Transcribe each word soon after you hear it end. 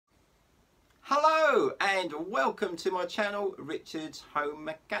Hello and welcome to my channel, Richard's Home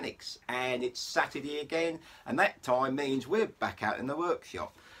Mechanics, and it's Saturday again, and that time means we're back out in the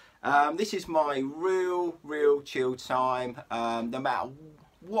workshop. This is my real chill time. No matter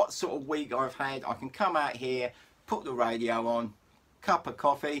what sort of week I've had, I can come out here, put the radio on, cup of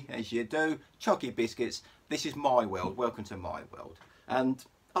coffee as you do, chocolate biscuits. This is my world. Welcome to my world. And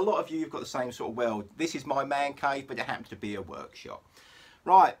a lot of you have got the same sort of world. This is my man cave, but it happens to be a workshop.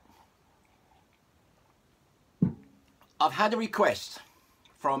 Right. I've had a request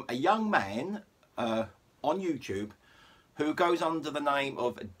from a young man on YouTube who goes under the name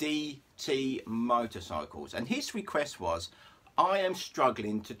of DT Motorcycles, and his request was, I am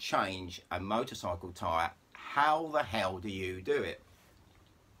struggling to change a motorcycle tyre. How the hell do you do it?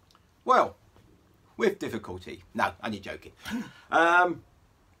 Well, with difficulty. No, only joking. I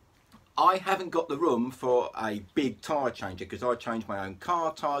haven't got the room for a big tyre changer because I change my own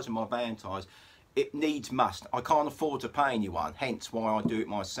car tyres and my van tyres. It needs must. I can't afford to pay anyone, hence why I do it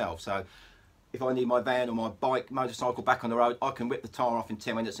myself. So if I need my van or my bike, motorcycle back on the road, I can whip the tyre off in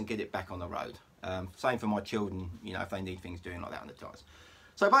 10 minutes and get it back on the road. Same for my children, you know, if they need things doing like that on the tyres.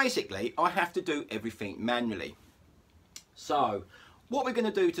 So basically, I have to do everything manually. So what we're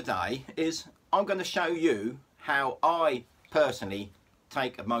going to do today is I'm going to show you how I personally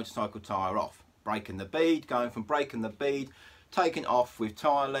take a motorcycle tyre off. Breaking the bead, going from breaking the bead, taking off with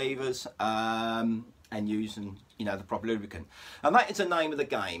tyre levers and using, you know, the proper lubricant. And that is the name of the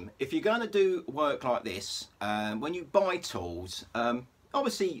game. If you're going to do work like this, when you buy tools,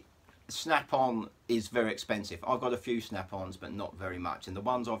 obviously snap-on is very expensive. I've got a few snap-ons, but not very much, and the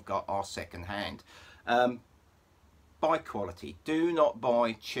ones I've got are second-hand. Buy quality. Do not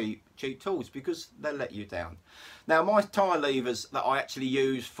buy cheap tools because they'll let you down. Now, my tyre levers that I actually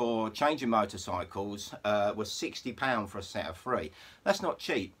use for changing motorcycles was £60 for a set of 3. That's not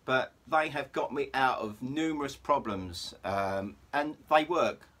cheap, but they have got me out of numerous problems, and they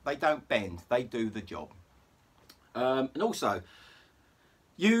work. They don't bend. They do the job. And also,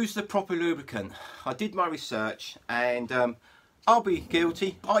 use the proper lubricant. I did my research, and I'll be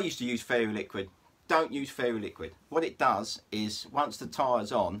guilty. I used to use Fairy Liquid. Don't use Fairy Liquid. What it does is, once the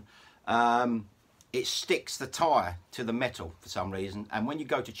tyre's on, it sticks the tyre to the metal for some reason, and when you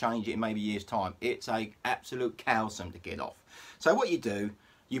go to change it in maybe a year's time, it's a absolute calcium to get off. So what you do,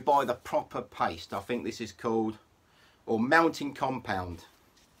 you buy the proper paste. I think this is called, or mounting compound.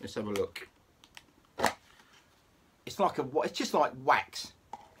 Let's have a look. It's like it's just like wax.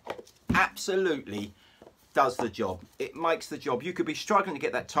 Absolutely does the job. It makes the job. You could be struggling to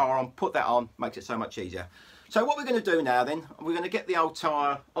get that tyre on, put that on, makes it so much easier. So what we're going to do now then, we're going to get the old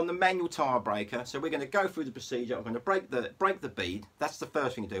tyre on the manual tyre breaker. So we're going to go through the procedure. I'm going to break the bead. That's the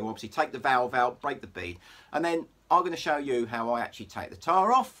first thing to do. Obviously take the valve out, break the bead, and then I'm going to show you how I actually take the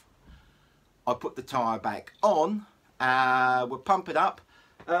tyre off. I put the tyre back on, we'll pump it up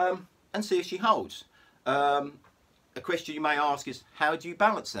and see if she holds. A question you may ask is, how do you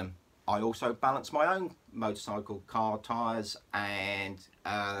balance them? I also balance my own motorcycle car tyres and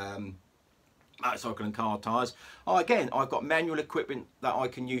motorcycle and car tyres. Again, I've got manual equipment that I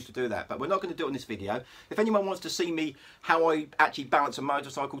can use to do that, but we're not going to do it in this video. If anyone wants to see me how I actually balance a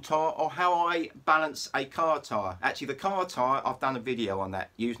motorcycle tyre or how I balance a car tyre, actually the car tyre, I've done a video on that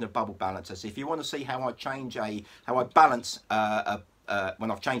using a bubble balancer. So if you want to see how I change how I balance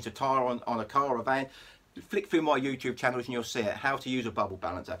when I've changed a tyre on a car or a van, flick through my YouTube channels and you'll see it, how to use a bubble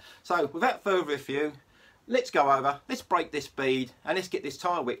balancer. So without further ado, let's go over, let's break this bead and let's get this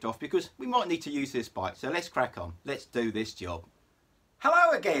tyre whipped off because we might need to use this bike. So let's crack on, let's do this job.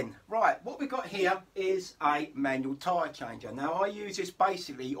 Hello again. Right, what we've got here is a manual tyre changer. Now I use this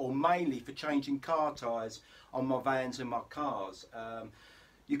basically or mainly for changing car tyres on my vans and my cars.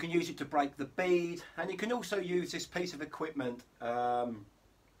 You can use it to break the bead, and you can also use this piece of equipment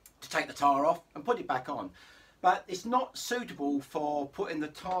to take the tyre off and put it back on, but it's not suitable for putting the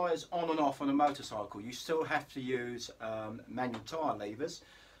tyres on and off on a motorcycle. You still have to use manual tyre levers,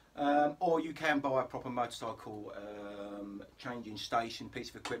 or you can buy a proper motorcycle changing station piece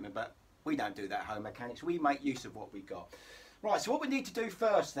of equipment, but we don't do that at Home Mechanics. We make use of what we got. Right, so what we need to do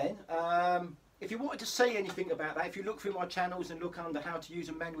first then, if you wanted to see anything about that, if you look through my channels and look under how to use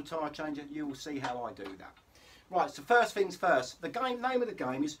a manual tyre changer, you will see how I do that. Right, so first things first, the name of the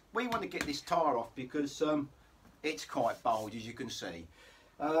game is we want to get this tyre off because it's quite bold, as you can see.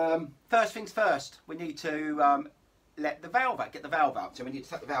 First things first, we need to let the valve out, get the valve out. So we need to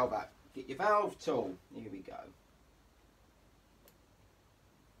take the valve out. Get your valve tool, here we go.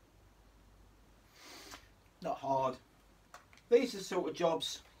 Not hard. These are the sort of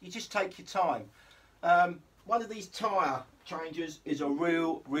jobs, you just take your time. one of these tyre changers is a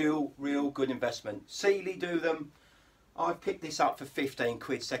real good investment. Sealy do them. I've picked this up for 15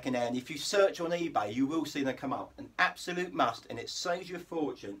 quid second hand. If you search on eBay, you will see them come up. An absolute must, and it saves you a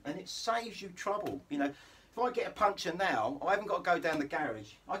fortune and it saves you trouble. You know, if I get a puncture now, I haven't got to go down the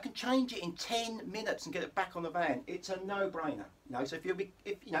garage. I can change it in 10 minutes and get it back on the van. It's a no-brainer. You know, so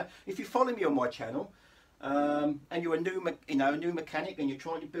if you follow me on my channel and you're a new mechanic and you're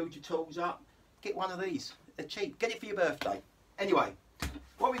trying to build your tools up, get one of these. They're cheap. Get it for your birthday. Anyway.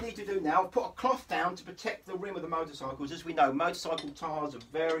 What we need to do now, put a cloth down to protect the rim of the motorcycles. As we know, motorcycle tyres are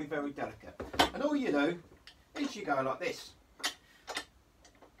very delicate. And all you do is you go like this.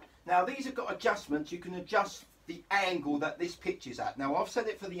 Now these have got adjustments. You can adjust the angle that this pitches at. Now I've set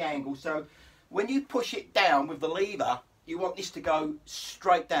it for the angle, so when you push it down with the lever, you want this to go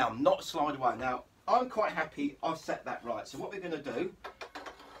straight down, not slide away. Now I'm quite happy I've set that right. So what we're going to do,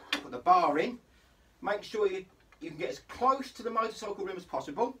 put the bar in, make sure you can get as close to the motorcycle rim as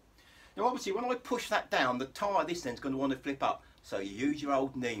possible. Now obviously when I push that down, the tyre this end's going to want to flip up. So you use your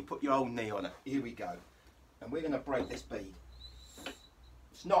old knee, put your old knee on it. Here we go. And we're going to break this bead.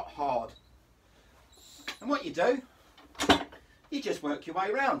 It's not hard. And what you do, you just work your way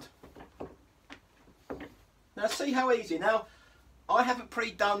around. Now see how easy. Now I haven't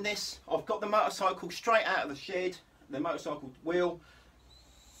pre-done this. I've got the motorcycle straight out of the shed, the motorcycle wheel.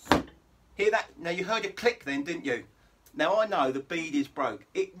 Hear that? Now you heard a click then, didn't you? Now I know the bead is broke.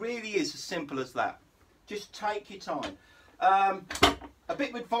 It really is as simple as that. Just take your time. A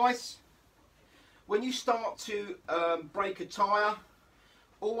bit of advice, when you start to break a tyre,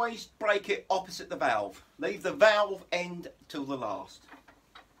 always break it opposite the valve. Leave the valve end till the last.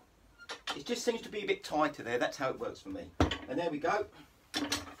 It just seems to be a bit tighter there. That's how it works for me. And there we go.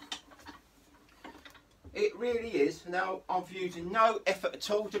 It really is. Now I've used no effort at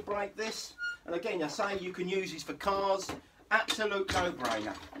all to break this, and again I say you can use this for cars. Absolute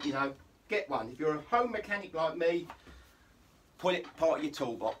no-brainer. You know, get one. If you're a home mechanic like me, put it part of your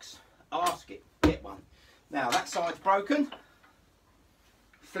toolbox. Ask it. Get one. Now that side's broken.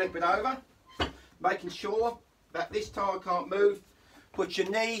 Flip it over, making sure that this tyre can't move. Put your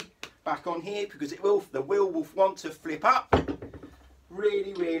knee back on here because the wheel will want to flip up.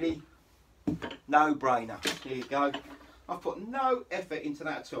 Really no-brainer. Here you go. I've put no effort into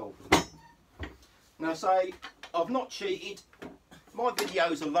that at all. Now say, I've not cheated. My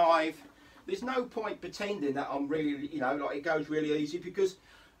videos are live. There's no point pretending that I'm really, you know, like it goes really easy, because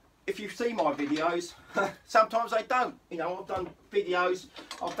if you see my videos, sometimes they don't. You know, I've done videos,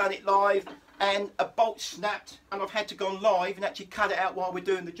 I've done it live, and a bolt snapped, and I've had to go live and actually cut it out while we're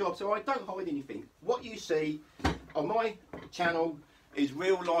doing the job. So I don't hide anything. What you see on my channel is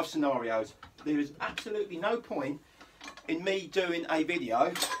real life scenarios. There is absolutely no point in me doing a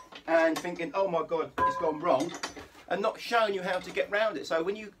video and thinking, oh my god, it's gone wrong, and not showing you how to get round it. So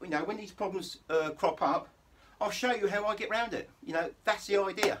when when these problems crop up, I'll show you how I get round it. You know, that's the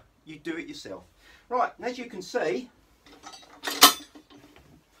idea. You do it yourself. Right, and as you can see,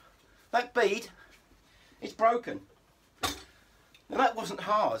 that bead is broken. Now that wasn't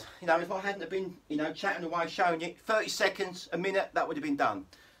hard. You know, if I hadn't have been, you know, chatting away, showing you, 30 seconds, a minute, that would have been done.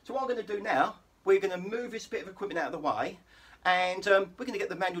 So what I'm going to do now, we're going to move this bit of equipment out of the way, and we're going to get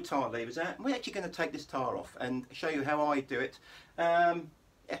the manual tyre levers out, and we're actually going to take this tyre off and show you how I do it. Yeah,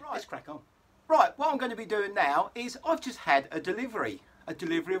 right. Let's crack on. Right, what I'm going to be doing now is I've just had a delivery. A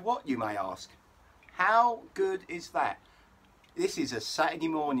delivery of what, you may ask? How good is that? This is a Saturday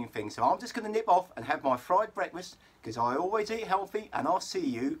morning thing, so I'm just going to nip off and have my fried breakfast, because I always eat healthy, and I'll see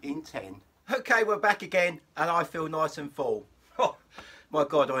you in 10. Okay, we're back again, and I feel nice and full. Oh, my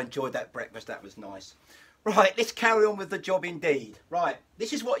God, I enjoyed that breakfast. That was nice. Right, let's carry on with the job indeed. Right,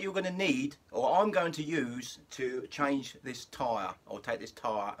 this is what you're going to need, or I'm going to use, to change this tyre, or take this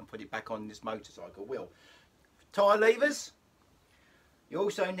tyre and put it back on this motorcycle wheel. Tyre levers. You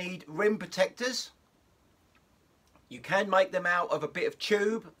also need rim protectors. You can make them out of a bit of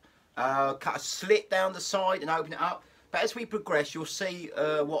tube, cut a slit down the side and open it up. But as we progress, you'll see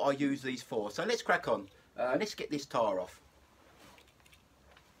what I use these for. So let's crack on. Let's get this tyre off.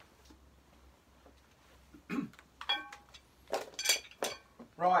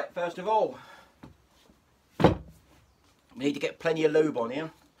 Right, first of all, we need to get plenty of lube on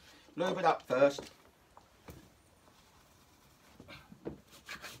here. Lube it up first.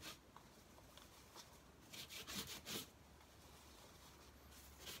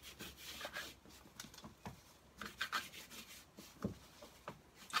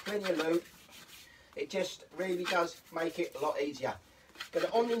 Plenty of lube. It just really does make it a lot easier. Get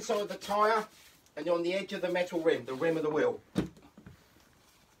it on the inside of the tyre and on the edge of the metal rim, the rim of the wheel.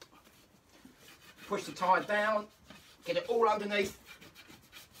 push the tyre down, get it all underneath.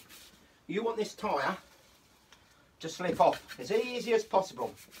 You want this tyre to slip off as easy as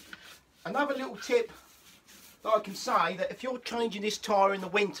possible. Another little tip that I can say, that if you're changing this tyre in the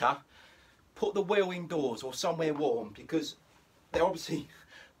winter, put the wheel indoors or somewhere warm, because they're obviously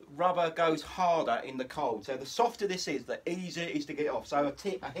rubber goes harder in the cold. So the softer this is, the easier it is to get off. So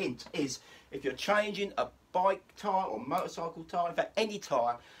a hint is, if you're changing a bike tyre or motorcycle tyre, in fact any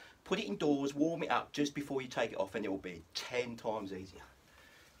tyre, put it indoors, warm it up just before you take it off, and it will be 10 times easier.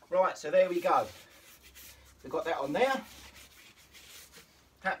 Right, so there we go. We've got that on there.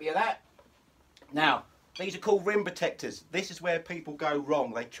 Happy with that. Now, these are called rim protectors. This is where people go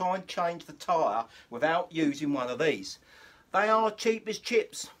wrong. They try and change the tyre without using one of these. They are cheap as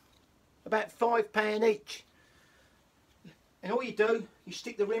chips, about £5 each. And all you do, you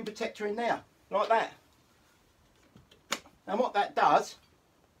stick the rim protector in there, like that. And what that does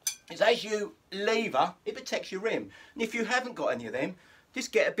is, as you lever, it protects your rim. And if you haven't got any of them,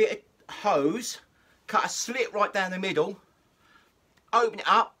 just get a bit of hose, cut a slit right down the middle, open it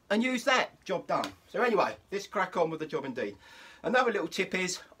up and use that. Job done. So anyway, let's crack on with the job indeed. Another little tip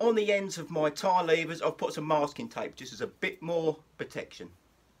is, on the ends of my tyre levers, I've put some masking tape just as a bit more protection.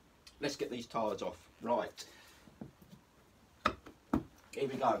 Let's get these tyres off. Right. Here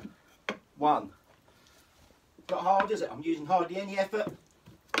we go. 1. Not hard, is it? I'm using hardly any effort.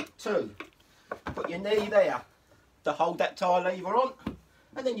 2. Put your knee there to hold that tyre lever on,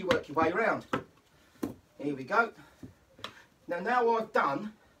 and then you work your way around. Here we go. Now I've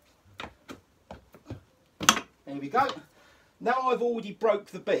done, here we go. Now I've already broke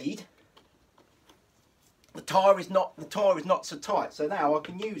the bead. The tyre is not so tight, so now I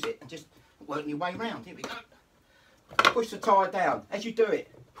can use it and just work my way around. Here we go. Push the tyre down. As you do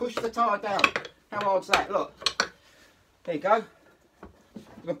it, push the tyre down. How hard's that? Look. There you go.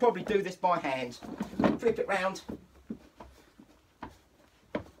 You can probably do this by hand. Flip it round.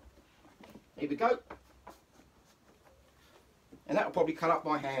 Here we go. And that'll probably cut up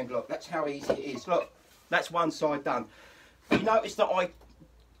by hand. Look, that's how easy it is. Look, that's one side done. You notice that I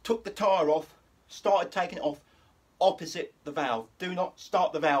took the tyre off, started taking it off opposite the valve. Do not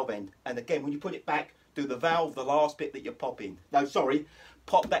start the valve end. And again, when you put it back, do the valve, the last bit that you pop in. No, sorry,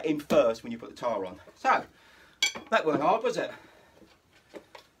 pop that in first when you put the tyre on. So, that weren't hard, was it?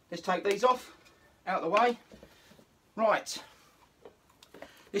 Let's take these off, out of the way. Right.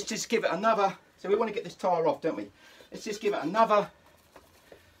 Let's just give it another, so we want to get this tyre off, don't we? Let's just give it another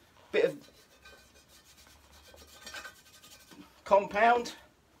bit of compound.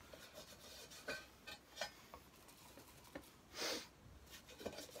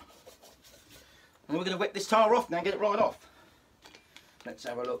 And we're going to whip this tyre off now and get it right off. Let's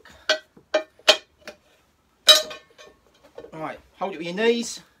have a look. Right, hold it with your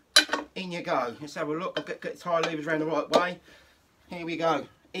knees. In you go. Let's have a look. I'll get the tyre levers around the right way. Here we go.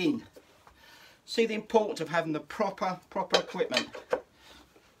 In. See the importance of having the proper equipment.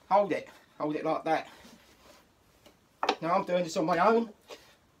 Hold it like that. Now I'm doing this on my own.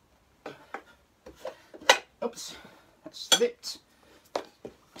 Oops, that slipped.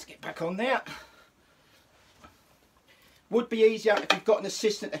 Let's get back on there. Would be easier if you've got an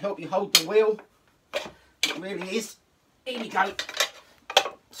assistant to help you hold the wheel. It really is. Here we go.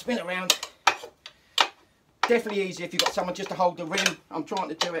 Spin it around. Definitely easier if you've got someone just to hold the rim. I'm trying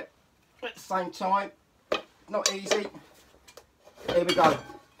to do it at the same time. Not easy. Here we go.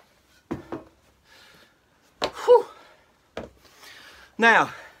 Whew.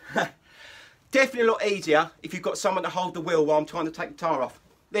 Now, definitely a lot easier if you've got someone to hold the wheel while I'm trying to take the tyre off.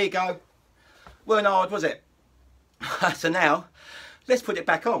 There you go. Weren't hard, was it? So now, let's put it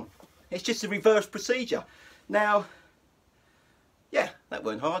back on. It's just a reverse procedure. Now, yeah, that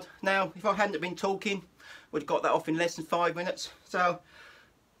weren't hard. Now, if I hadn't been talking, would have got that off in less than 5 minutes. So,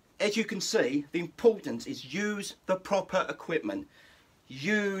 as you can see, the importance is use the proper equipment.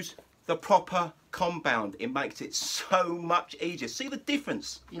 Use the proper compound. It makes it so much easier. See the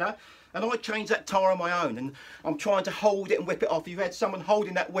difference, you know? And I changed that tyre on my own, and I'm trying to hold it and whip it off. If you had someone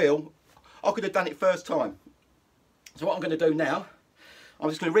holding that wheel, I could have done it first time. So what I'm going to do now, I'm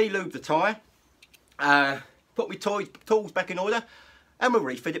just going to re-lube the tyre, put my tools back in order, and we'll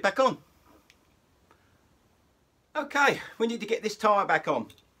refit it back on. Okay, we need to get this tyre back on.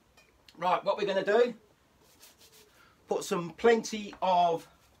 Right, what we're going to do, put plenty of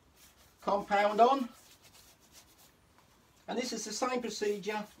compound on. And this is the same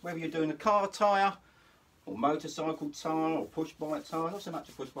procedure whether you're doing a car tyre, or motorcycle tyre, or push bike tyre. Not so much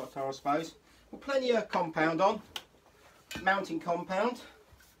a push bike tyre, I suppose. Well, plenty of compound on. Mounting compound.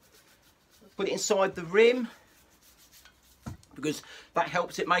 Put it inside the rim. because that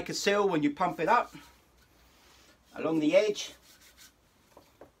helps it make a seal when you pump it up along the edge.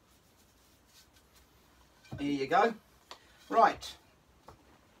 Here you go. Right,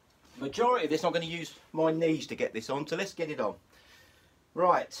 majority of this I'm going to use my knees to get this on, so let's get it on.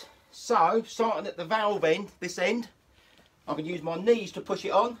 Right, so starting at the valve end, this end, I can use my knees to push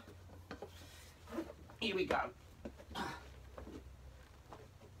it on. Here we go.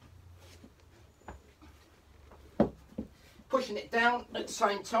 Pushing it down at the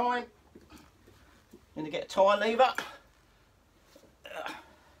same time. I'm going to get a Tyre lever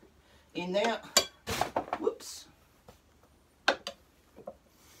in there. Whoops.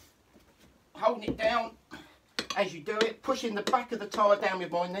 Holding it down as you do it, pushing the back of the tyre down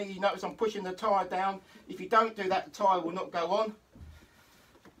with my knee. You notice I'm pushing the tyre down. If you don't do that, the tyre will not go on.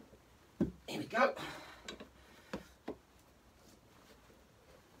 Here we go.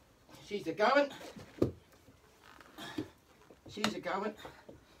 She's a going. She's a going.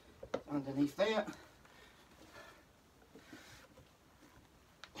 Underneath there.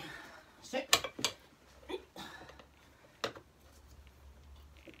 That's it.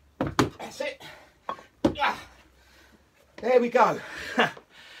 That's it. There we go.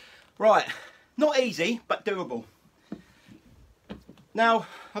 Right, not easy, but doable. Now,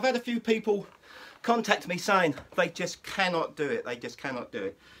 I've had a few people contact me saying they just cannot do it. They just cannot do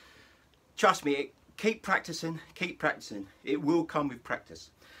it. Trust me, keep practicing, keep practicing. It will come with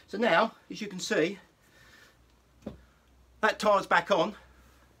practice. So now, as you can see, that tyre's back on.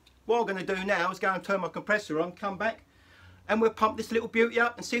 What I'm going to do now is go and turn my compressor on, come back, and we'll pump this little beauty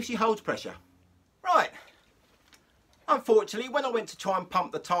up and see if she holds pressure. Right. Unfortunately, when I went to try and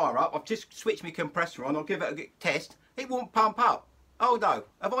pump the tyre up, I've just switched my compressor on, I'll give it a test, it won't pump up. Oh no,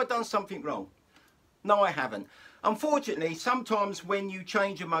 have I done something wrong? No, I haven't. Unfortunately, sometimes when you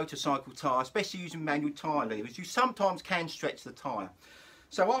change a motorcycle tyre, especially using manual tyre levers, you sometimes can stretch the tyre.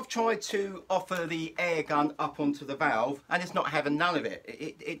 So I've tried to offer the air gun up onto the valve and it's not having none of it.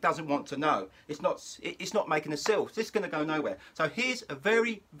 It doesn't want to know. It's not making a seal. It's just going to go nowhere. So here's a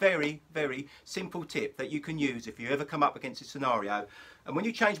very, very, very simple tip that you can use if you ever come up against a scenario. And when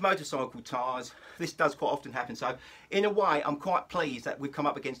you change motorcycle tyres, this does quite often happen. So in a way, I'm quite pleased that we've come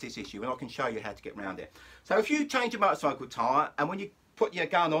up against this issue and I can show you how to get around it. So if you change a motorcycle tyre and when you put your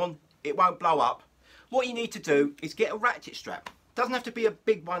gun on, it won't blow up, what you need to do is get a ratchet strap. Doesn't have to be a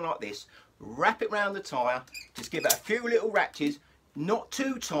big one like this. Wrap it round the tyre, just give it a few little ratchets, not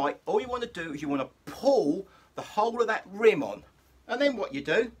too tight. All you want to do is you want to pull the whole of that rim on. And then what you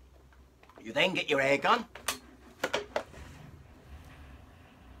do, you then get your air gun,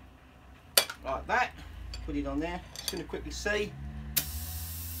 like that, put it on there. Just going to quickly see.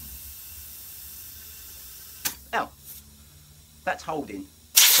 Now, that's holding.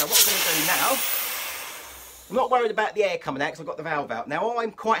 So what we're going to do now, I'm not worried about the air coming out because I've got the valve out. Now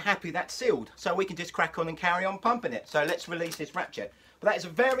I'm quite happy that's sealed, so we can just crack on and carry on pumping it. So let's release this ratchet. But that is a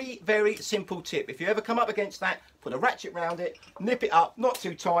very, very simple tip. If you ever come up against that, put a ratchet round it, nip it up, not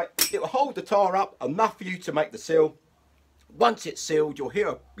too tight. It will hold the tyre up enough for you to make the seal. Once it's sealed, you'll hear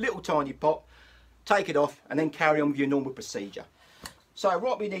a little tiny pop, take it off and then carry on with your normal procedure. So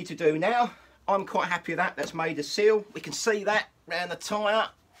what we need to do now, I'm quite happy with that. That's made a seal. We can see that round the tyre.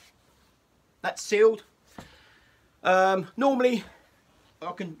 That's sealed. Normally,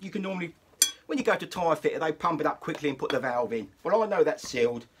 you can normally, when you go to tyre fitter, they pump it up quickly and put the valve in. Well, I know that's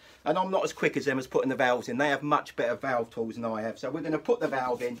sealed, and I'm not as quick as them as putting the valves in. They have much better valve tools than I have. So we're going to put the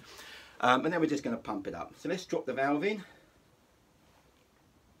valve in, and then we're just going to pump it up. So let's drop the valve in.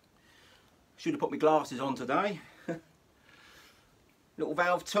 Should have put my glasses on today. Little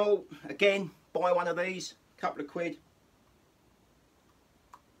valve tool. Again, buy one of these, a couple of quid.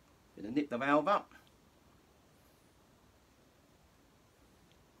 Gonna nip the valve up.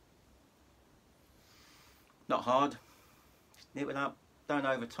 Not hard. Just nip it up. Don't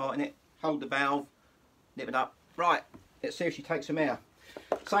over tighten it. Hold the valve. Nip it up. Right. Let's see if she takes some air.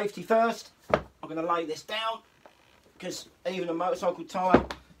 Safety first. I'm going to lay this down because even a motorcycle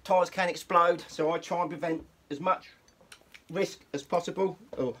tyres can explode. So I try and prevent as much risk as possible.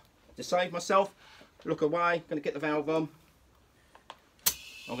 Oh, to save myself. Look away. Going to get the valve on.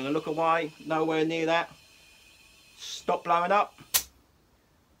 I'm going to look away. Nowhere near that. Stop blowing up.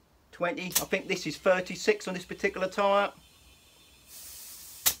 20. I think this is 36 on this particular tyre.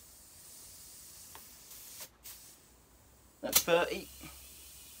 That's 30.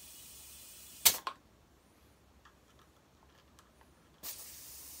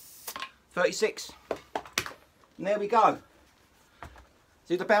 $36. And there we go.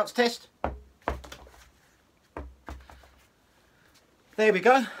 See the bounce test? There we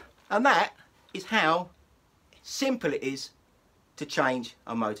go. And that is how simple it is to change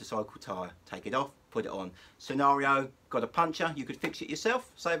a motorcycle tyre. Take it off, put it on. Scenario, got a puncture, you could fix it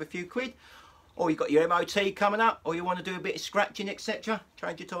yourself, save a few quid. Or you've got your MOT coming up, or you want to do a bit of scratching, etc.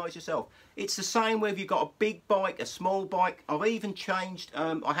 Change your tyres yourself. It's the same whether you've got a big bike, a small bike. I've even changed,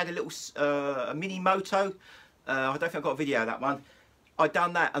 I had a little a mini moto. I don't think I've got a video of that one. I'd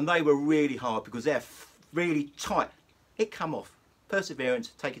done that and they were really hard because they're really tight. It come off.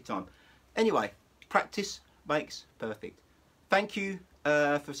 Perseverance, take your time. Anyway, practice makes perfect. Thank you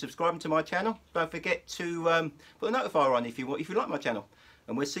for subscribing to my channel. Don't forget to put a notifier on if you like my channel.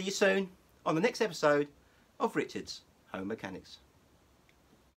 And we'll see you soon on the next episode of Richard's Home Mechanics.